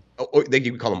also. They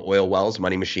can call them oil wells,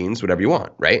 money machines, whatever you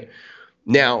want, right?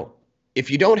 Now,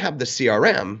 if you don't have the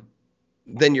CRM,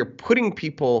 then you're putting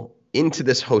people into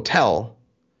this hotel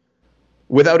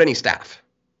without any staff.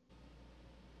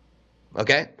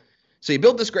 Okay? So you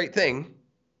build this great thing,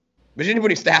 but you didn't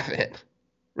put any staff in it,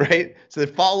 right? So the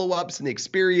follow-ups and the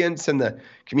experience and the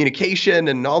communication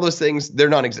and all those things, they're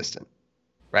non-existent,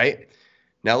 right?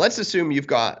 Now let's assume you've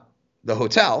got the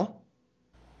hotel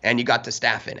and you got the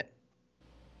staff in it,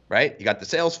 right? You got the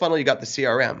sales funnel, you got the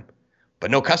CRM,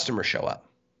 but no customers show up,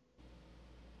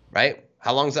 right?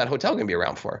 How long is that hotel going to be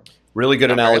around for? Really good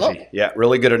analogy. Yeah,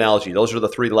 really good analogy. Those are the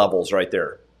three levels right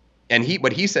there. And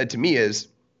what he said to me is,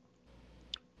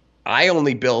 I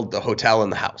only build the hotel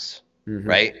and the house.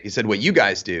 right? He said, what you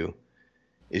guys do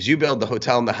is you build the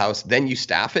hotel and the house, then you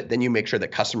staff it, then you make sure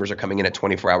that customers are coming in at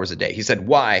 24 hours a day. He said,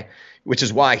 why? Which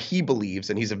is why he believes,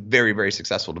 and he's a very, very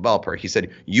successful developer. He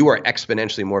said, you are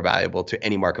exponentially more valuable to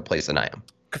any marketplace than I am.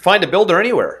 Could find a builder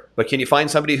anywhere, but can you find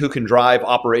somebody who can drive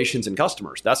operations and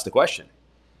customers? That's the question.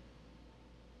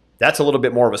 That's a little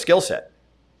bit more of a skill set,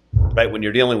 right? When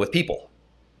you're dealing with people.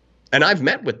 And I've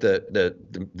met with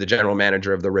the general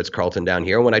manager of the Ritz-Carlton down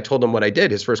here. When I told him what I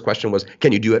did, his first question was,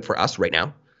 can you do it for us right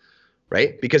now?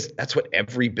 Right? Because that's what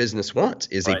every business wants,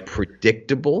 is a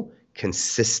predictable,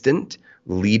 consistent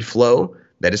lead flow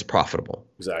that is profitable.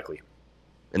 Exactly.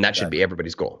 And that should be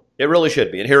everybody's goal. It really should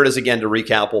be. And here it is again to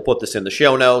recap. We'll put this in the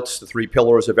show notes. The 3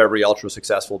 pillars of every ultra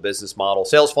successful business model: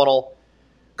 sales funnel,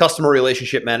 customer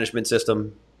relationship management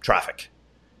system, traffic.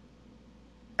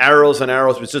 Arrows and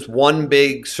arrows. It's just one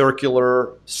big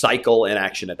circular cycle in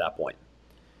action at that point.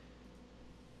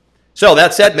 So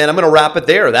that said, man, I'm going to wrap it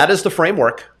there. That is the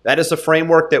framework. That is the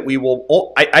framework that we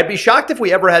will. I'd be shocked if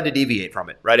we ever had to deviate from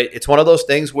it, right? It's one of those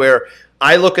things where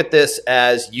I look at this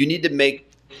as you need to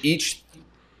make each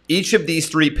of these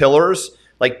 3 pillars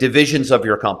like divisions of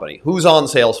your company. Who's on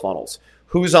sales funnels?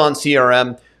 Who's on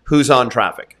CRM? Who's on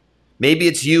traffic? Maybe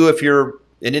it's you if you're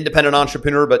an independent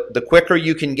entrepreneur, but the quicker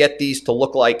you can get these to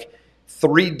look like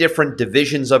 3 different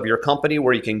divisions of your company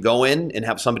where you can go in and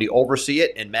have somebody oversee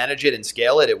it and manage it and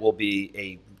scale it, it will be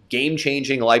a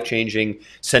game-changing, life-changing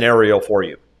scenario for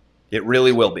you. It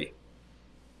really will be.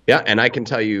 Yeah, and I can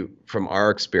tell you from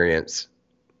our experience,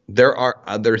 there are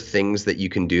other things that you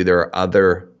can do. There are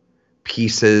other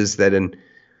pieces that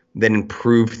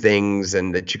improve things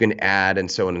and that you can add and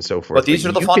so on and so forth. But these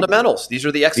are the fundamentals. These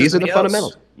are the X's These are and the O's.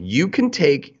 fundamentals. You can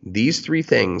take these 3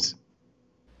 things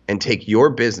and take your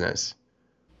business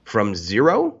from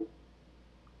 0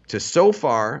 to, so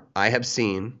far I have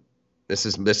seen, this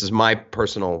is my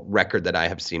personal record that I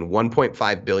have seen,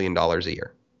 $1.5 billion a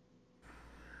year.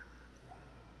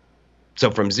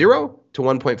 So from 0 to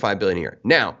 $1.5 billion a year.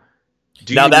 Now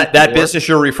that business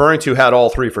you're referring to had all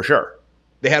 3 for sure.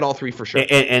 They had all 3 for sure.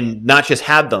 And not just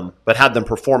had them, but had them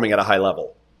performing at a high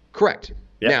level. Correct.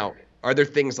 Yep. Now, are there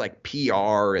things like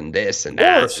PR and this and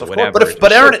that and whatever?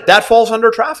 But Aaron, that falls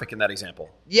under traffic in that example.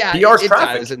 Yeah, PR's it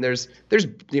traffic. does. And there's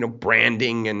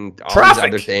branding and all these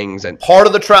other things. And part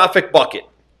of the traffic bucket.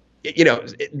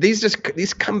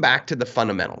 These come back to the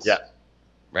fundamentals. Yeah.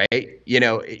 Right?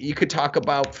 You could talk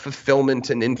about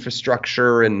fulfillment and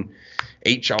infrastructure and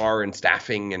HR and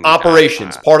staffing and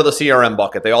operations, part of the CRM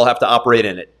bucket. They all have to operate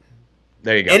in it.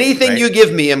 There you go. Anything you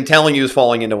give me, I'm telling you, is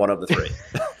falling into one of the 3.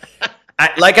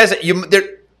 Like I said,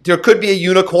 there could be a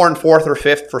unicorn 4th or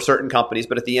 5th for certain companies,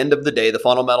 but at the end of the day, the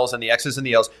fundamentals and the X's and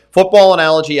the O's. Football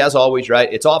analogy, as always,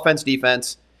 right? It's offense,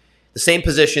 defense, the same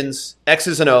positions,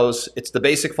 X's and O's. It's the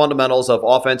basic fundamentals of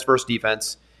offense versus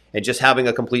defense, and just having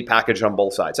a complete package on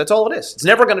both sides. That's all it is. It's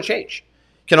never going to change.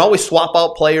 You can always swap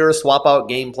out players, swap out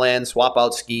game plans, swap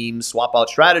out schemes, swap out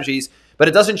strategies, but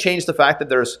it doesn't change the fact that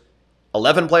there's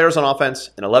 11 players on offense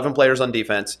and 11 players on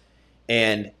defense,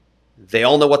 and they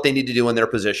all know what they need to do in their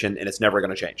position, and it's never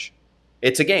going to change.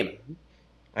 It's a game.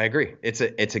 I agree. It's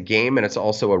a game, and it's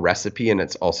also a recipe, and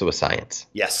it's also a science.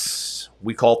 Yes.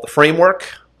 We call it the framework.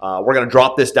 We're going to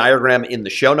drop this diagram in the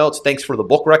show notes. Thanks for the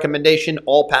book recommendation.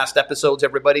 All past episodes,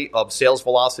 everybody, of Sales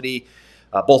Velocity,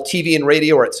 both TV and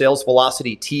radio, are at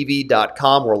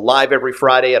salesvelocitytv.com. We're live every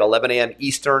Friday at 11 a.m.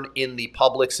 Eastern in the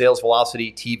public Sales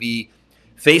Velocity TV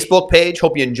Facebook page.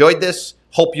 Hope you enjoyed this.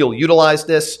 Hope you'll utilize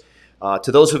this.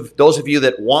 To those of you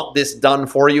that want this done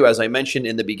for you, as I mentioned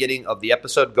in the beginning of the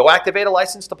episode, go activate a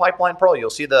license to Pipeline Pro.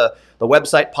 You'll see the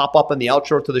website pop up in the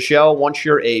outro to the show. Once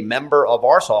you're a member of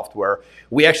our software,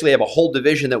 we actually have a whole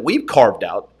division that we've carved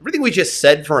out. Everything we just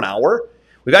said for an hour,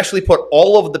 we've actually put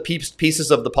all of the pieces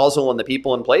of the puzzle and the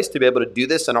people in place to be able to do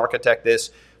this and architect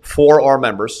this for our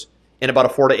members in about a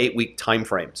 4 to 8 week time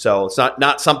frame. So it's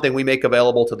not something we make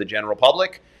available to the general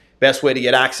public. Best way to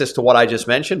get access to what I just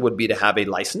mentioned would be to have a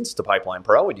license to Pipeline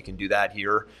Pro, and you can do that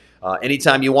here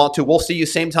anytime you want to. We'll see you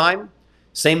same time,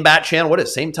 same bat channel. What is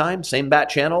it? Same time, same bat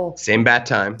channel? Same bat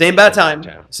time. Same bat time,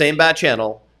 same bat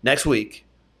channel next week,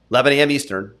 11 a.m.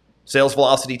 Eastern, Sales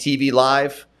Velocity TV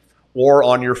live, or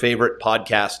on your favorite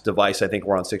podcast device. I think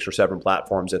we're on 6 or 7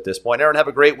 platforms at this point. Aaron, have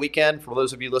a great weekend. For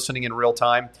those of you listening in real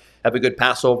time, have a good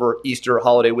Passover, Easter,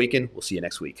 holiday weekend. We'll see you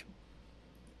next week.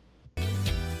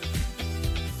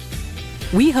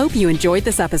 We hope you enjoyed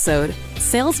this episode.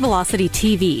 Sales Velocity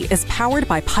TV is powered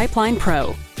by Pipeline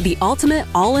Pro, the ultimate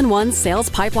all-in-one sales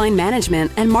pipeline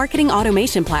management and marketing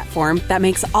automation platform that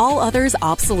makes all others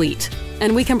obsolete.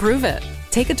 And we can prove it.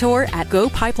 Take a tour at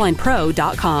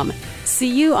gopipelinepro.com.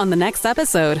 See you on the next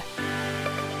episode.